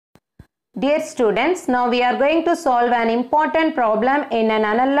Dear students, now we are going to solve an important problem in an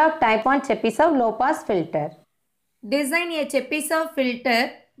analog type 1 Chebyshev low-pass filter. Design a Chebyshev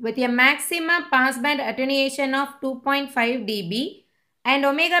filter with a maximum passband attenuation of 2.5 dB and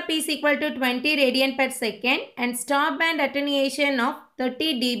omega p is equal to 20 radian per second and stop band attenuation of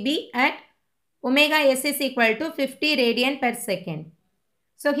 30 dB at omega s is equal to 50 radian per second.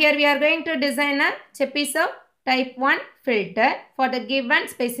 So here we are going to design a Chebyshev type 1 filter for the given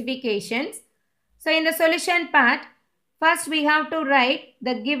specifications. So in the solution part, first we have to write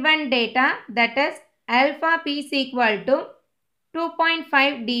the given data, that is alpha p is equal to 2.5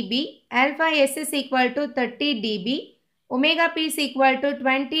 dB, alpha s is equal to 30 dB, omega p is equal to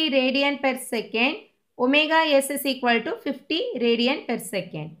 20 radian per second, omega s is equal to 50 radian per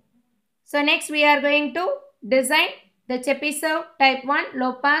second. So next we are going to design the Chebyshev type 1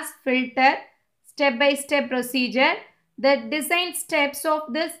 low pass filter step-by-step procedure. The design steps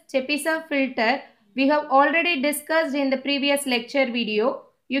of this Chebyshev filter we have already discussed in the previous lecture video.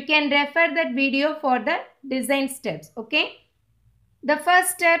 You can refer that video for the design steps. Okay. The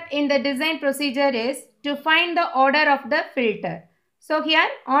first step in the design procedure is to find the order of the filter. So here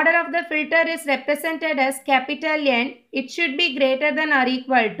order of the filter is represented as capital N. It should be greater than or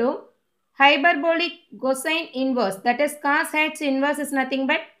equal to hyperbolic cosine inverse, that is cos h inverse is nothing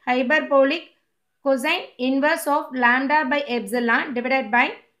but hyperbolic cosine inverse of lambda by epsilon divided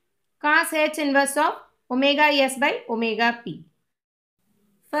by cos h inverse of omega s by omega p.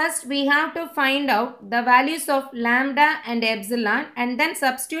 First we have to find out the values of lambda and epsilon and then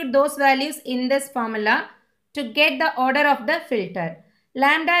substitute those values in this formula to get the order of the filter.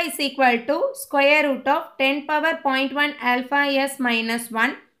 Lambda is equal to square root of 10 power 0.1 alpha s minus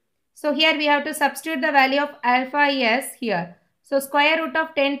 1. So here we have to substitute the value of alpha s here. So square root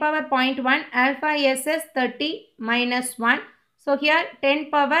of 10 power 0.1 alpha s is 30 minus 1. So here 10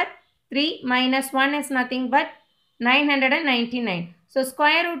 power 3 minus 1 is nothing but 999. So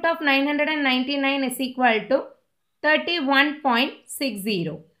square root of 999 is equal to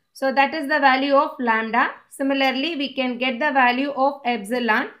 31.60. So that is the value of lambda. Similarly, we can get the value of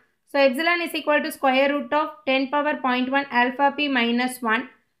epsilon. So epsilon is equal to square root of 10 power 0.1 alpha p minus 1.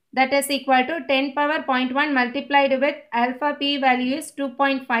 That is equal to 10 power 0.1 multiplied with alpha p value is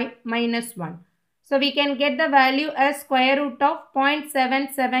 2.5 minus 1. So we can get the value as square root of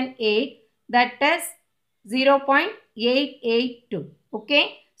 0.778, that is 0.882.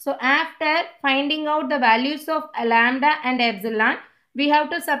 Okay. So after finding out the values of lambda and epsilon, we have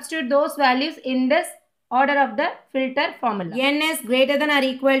to substitute those values in this order of the filter formula. N is greater than or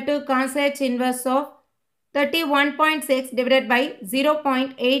equal to cos h inverse of 31.6 divided by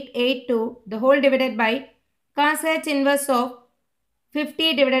 0.882 the whole divided by cos h inverse of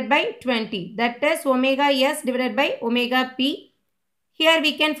 50 divided by 20, that is omega s divided by omega p. Here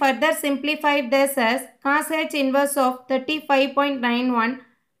we can further simplify this as cos h inverse of 35.91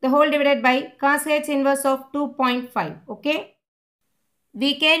 the whole divided by cos h inverse of 2.5. Okay.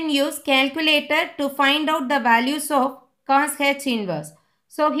 We can use calculator to find out the values of cos h inverse.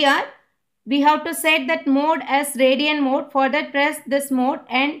 So here we have to set that mode as radian mode. For that press this mode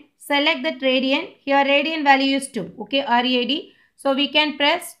and select that radian. Here radian value is 2. Okay, RAD. So we can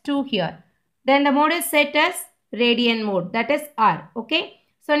press 2 here. Then the mode is set as radian mode, that is R. Okay.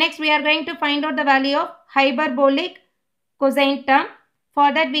 So next we are going to find out the value of hyperbolic cosine term.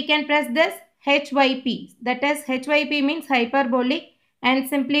 For that we can press this HYP. That is HYP means hyperbolic and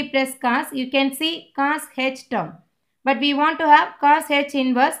simply press cos. You can see cos H term. But we want to have cos H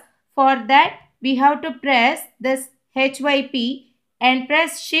inverse. For that we have to press this HYP and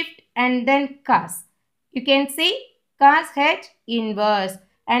press shift and then cos. You can see cos H inverse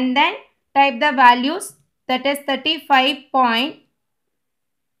and then type the values, that is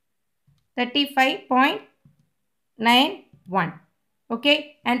 35.91.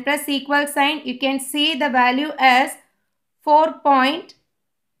 Okay, and press equal sign. You can see the value as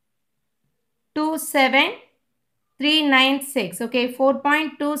 4.27396. Okay,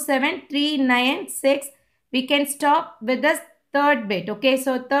 4.27396. We can stop with this third bit. Okay,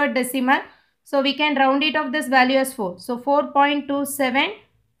 so third decimal. So we can round it off this value as 4. So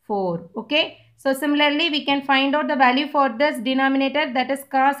 4.274. Okay. So similarly we can find out the value for this denominator, that is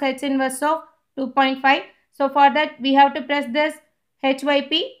cos h inverse of 2.5. So for that we have to press this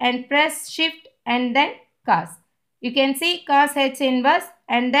HYP and press shift and then cos. You can see cos h inverse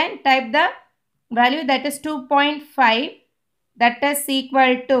and then type the value, that is 2.5, that is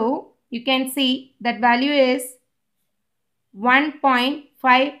equal to, you can see that value is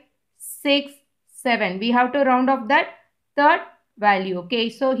 1.567. We have to round off that third value. Okay,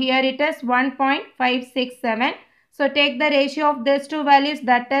 so here it is 1.567. So take the ratio of these two values,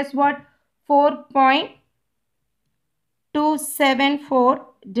 that is what 4.274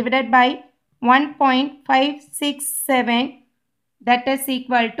 divided by 1.567, that is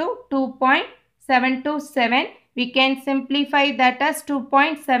equal to 2.727. We can simplify that as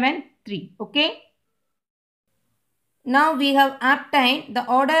 2.73. Okay. Now we have obtained the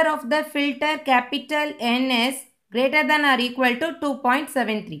order of the filter capital N is greater than or equal to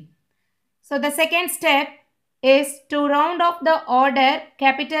 2.73. So the second step is to round off the order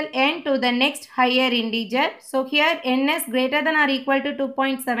capital N to the next higher integer. So here N is greater than or equal to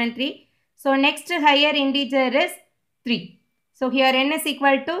 2.73. So next higher integer is 3. So here N is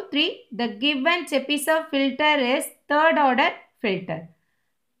equal to 3. The given Chebyshev filter is third order filter.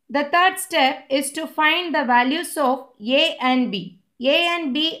 The third step is to find the values of A and B. A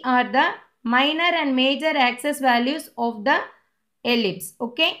and B are the minor and major axis values of the ellipse.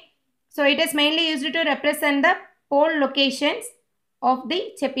 Okay. So it is mainly used to represent the pole locations of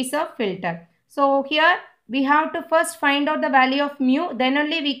the Chebyshev filter. So here we have to first find out the value of mu. Then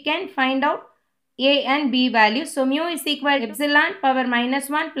only we can find out A and B values. So mu is equal to epsilon power minus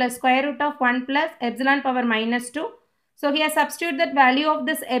 1 plus square root of 1 plus epsilon power minus 2. So here substitute that value of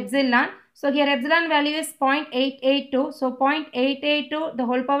this epsilon. So here epsilon value is 0.882. So 0.882 the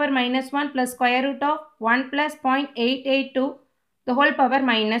whole power minus 1 plus square root of 1 plus 0.882 the whole power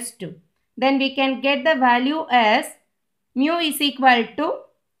minus 2. Then we can get the value as mu is equal to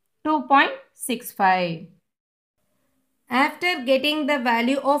 2.65. After getting the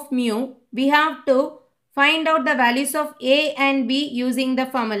value of mu, we have to find out the values of A and B using the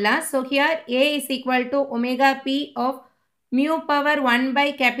formula. So here A is equal to omega p of mu power 1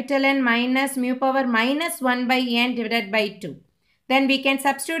 by capital N minus mu power minus 1 by n divided by 2. Then we can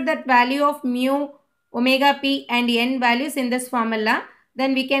substitute that value of mu, omega p and n values in this formula.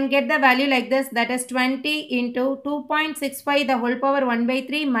 Then we can get the value like this, that is 20 into 2.65 the whole power 1 by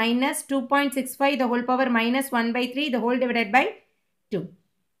 3 minus 2.65 the whole power minus 1 by 3 the whole divided by 2.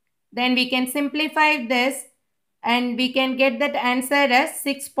 Then we can simplify this and we can get that answer as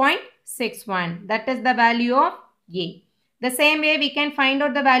 6.61. That is the value of A. The same way we can find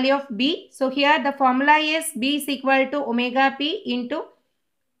out the value of B. So here the formula is B is equal to omega p into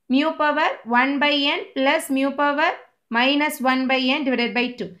mu power 1 by n plus mu power minus 1 by n divided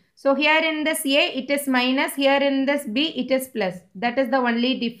by 2. So here in this A it is minus, here in this B it is plus. That is the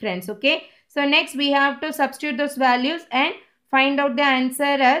only difference. Okay. So next we have to substitute those values and find out the answer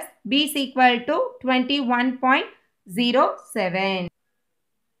as B is equal to 21.07.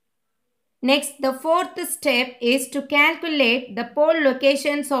 Next, the fourth step is to calculate the pole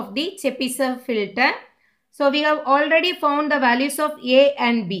locations of the Chebyshev filter. So we have already found the values of A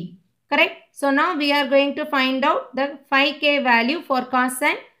and B. Correct? So now we are going to find out the phi k value for cos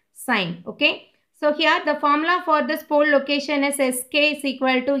and sine. Okay. So here the formula for this pole location is Sk is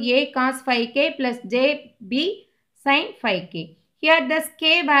equal to A cos phi k plus JB sin phi k. Here this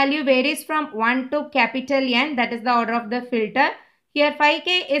k value varies from 1 to capital N, that is the order of the filter. Here phi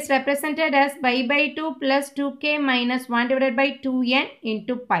k is represented as pi by 2 plus 2k minus 1 divided by 2n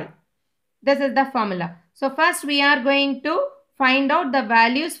into pi. This is the formula. So first we are going to find out the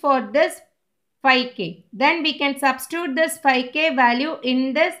values for this phi k. Then we can substitute this phi k value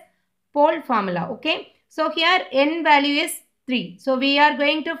in this pole formula. Okay. So here n value is 3. So we are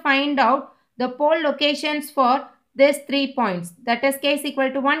going to find out the pole locations for these 3 points. That is k is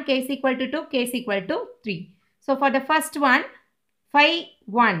equal to 1, k is equal to 2, k is equal to 3. So for the first one, phi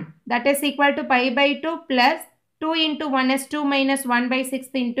 1, that is equal to pi by 2 plus 2 into 1 is 2 minus 1 by 6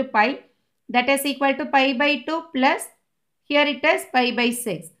 into pi. That is equal to pi by 2 plus here it is pi by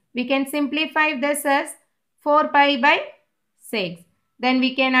 6. We can simplify this as 4 pi by 6. Then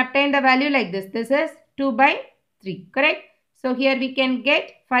we can obtain the value like this. This is 2 by 3. Correct? So here we can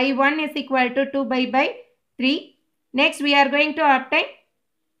get phi 1 is equal to 2 pi by 3. Next we are going to obtain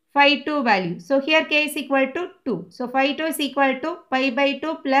phi 2 value. So here k is equal to 2. So phi 2 is equal to pi by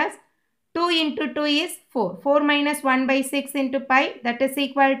 2 plus 2 into 2 is 4. 4 minus 1 by 6 into pi, that is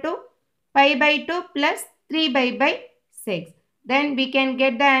equal to pi by 2 plus 3 by 6. Then we can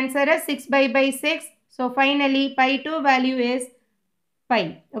get the answer as 6 by 6. So finally pi 2 value is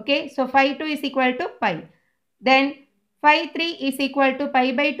pi. Okay. So phi 2 is equal to pi. Then phi 3 is equal to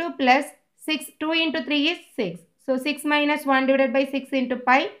pi by 2 plus 6. 2 into 3 is 6. So 6 minus 1 divided by 6 into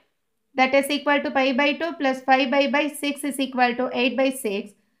pi, that is equal to pi by 2 plus 5 by 6 is equal to 8 by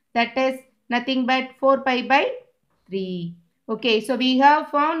 6. That is nothing but 4 pi by 3. Okay, so we have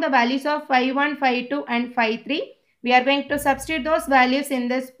found the values of phi 1, phi 2 and phi 3. We are going to substitute those values in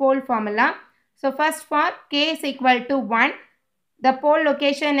this pole formula. So first for k is equal to 1, the pole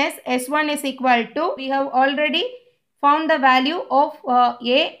location is S1 is equal to, we have already found the value of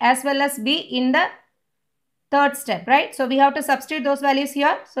A as well as B in the third step, right? So we have to substitute those values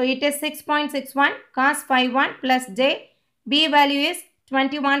here. So it is 6.61 cos phi 1 plus j. B value is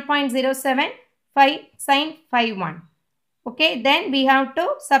 21.07 phi sin phi 1. Okay, then we have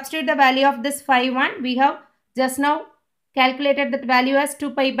to substitute the value of this phi 1. We have just now calculated that value as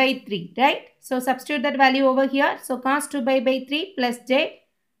 2 pi by 3, right? So substitute that value over here. So cos 2 pi by 3 plus j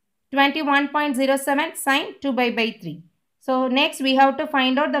 21.07 sin 2 pi by 3. So next we have to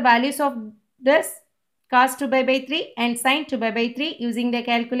find out the values of this cos 2 pi by 3 and sin 2 pi by 3 using the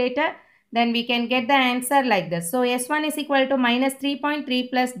calculator. Then we can get the answer like this. So S1 is equal to minus 3.3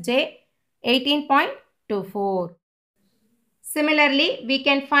 plus j 18.24. Similarly, we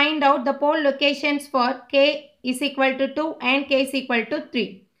can find out the pole locations for k is equal to 2 and k is equal to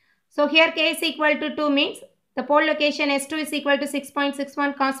 3. So here k is equal to 2 means the pole location S2 is equal to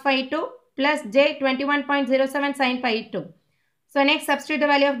 6.61 cos phi 2 plus j 21.07 sin phi 2. So next substitute the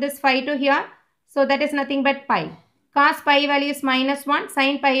value of this phi 2 here. So that is nothing but pi. Cos pi value is minus 1,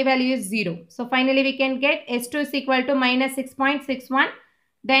 sin pi value is 0. So finally we can get S2 is equal to minus 6.61.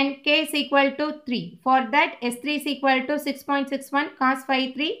 Then k is equal to 3. For that S3 is equal to 6.61 cos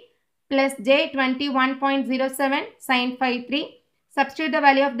phi 3 plus j 21.07 sin phi 3. Substitute the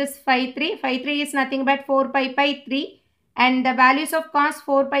value of this phi 3. Phi 3 is nothing but 4 pi by 3. And the values of cos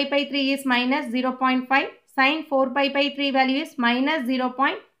 4 pi by 3 is minus 0.5. Sin 4 pi by 3 value is minus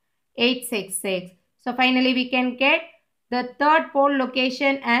 0.866. So finally we can get the third pole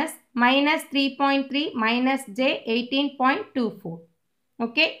location as minus 3.3 minus j 18.24.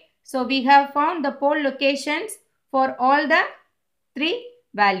 Okay, so we have found the pole locations for all the three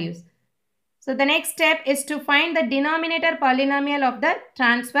values. So the next step is to find the denominator polynomial of the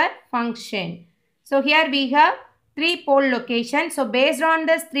transfer function. So here we have 3 pole locations. So based on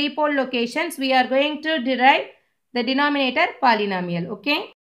this 3 pole locations, we are going to derive the denominator polynomial.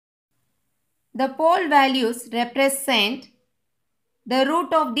 Okay. The pole values represent the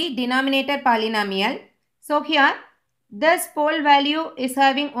root of the denominator polynomial. So here this pole value is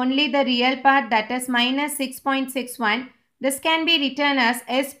having only the real part, that is minus 6.61. This can be written as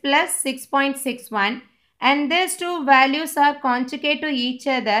s plus 6.61, and these two values are conjugate to each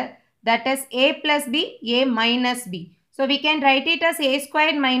other, that is a plus b, a minus b. So we can write it as a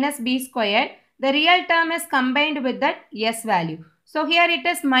squared minus b squared. The real term is combined with that s value. So here it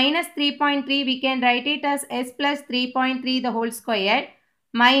is minus 3.3. We can write it as s plus 3.3 the whole squared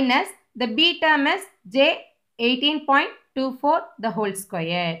minus the b term is j 18.24 the whole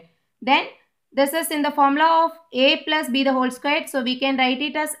squared. Then this is in the formula of a plus b the whole squared. So we can write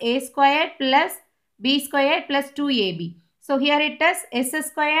it as a squared plus b squared plus 2ab. So here it is s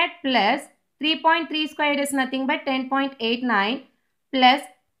squared plus 3.3 squared is nothing but 10.89 plus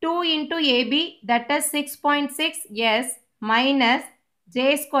 2 into ab, that is 6.6 s minus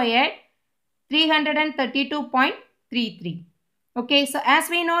j squared 332.33. Okay, so as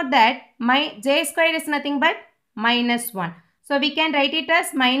we know that my j squared is nothing but minus 1. So we can write it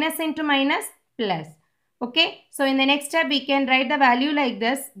as minus into minus plus. Okay, so in the next step we can write the value like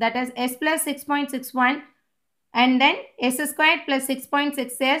this, that is s plus 6.61 and then s squared plus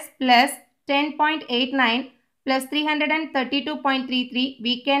 6.6s plus 10.89 plus 332.33.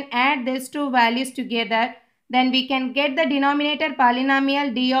 We can add these two values together. Then we can get the denominator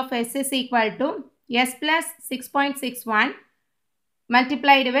polynomial d of s is equal to s plus 6.61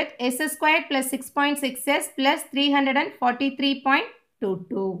 multiplied with s squared plus 6.6s plus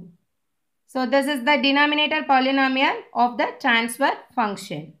 343.22. So this is the denominator polynomial of the transfer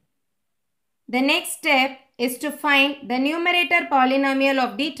function. The next step is to find the numerator polynomial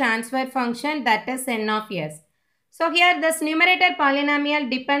of the transfer function, that is n of s. So here this numerator polynomial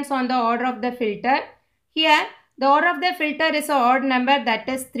depends on the order of the filter. Here the order of the filter is an odd number, that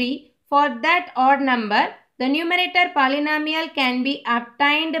is 3. For that odd number, the numerator polynomial can be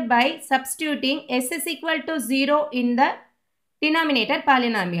obtained by substituting s is equal to 0 in the denominator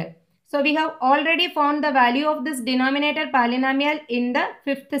polynomial. So we have already found the value of this denominator polynomial in the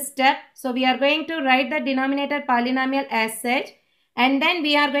 5th step. So we are going to write the denominator polynomial as such, and then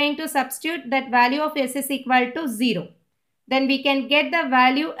we are going to substitute that value of s is equal to 0. Then we can get the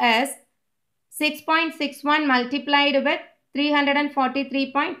value as 6.61 multiplied with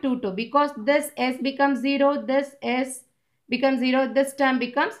 343.22, because this s becomes 0, this s becomes 0, this term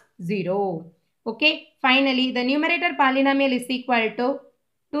becomes 0. Okay, finally the numerator polynomial is equal to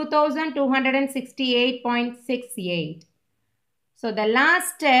 2268.68. So the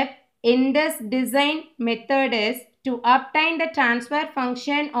last step in this design method is to obtain the transfer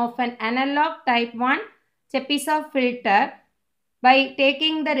function of an analog type 1 Chebyshev filter by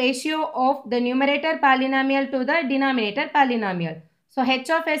taking the ratio of the numerator polynomial to the denominator polynomial. So h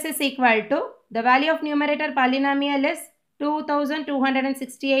of s is equal to, the value of numerator polynomial is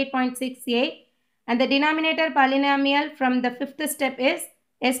 2268.68 and the denominator polynomial from the fifth step is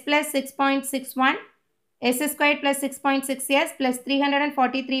s plus 6.61, s squared plus 6.6s plus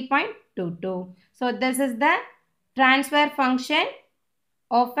 343.22. So this is the transfer function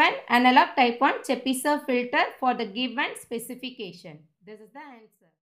of an analog type 1 Chebyshev filter for the given specification. This is the answer.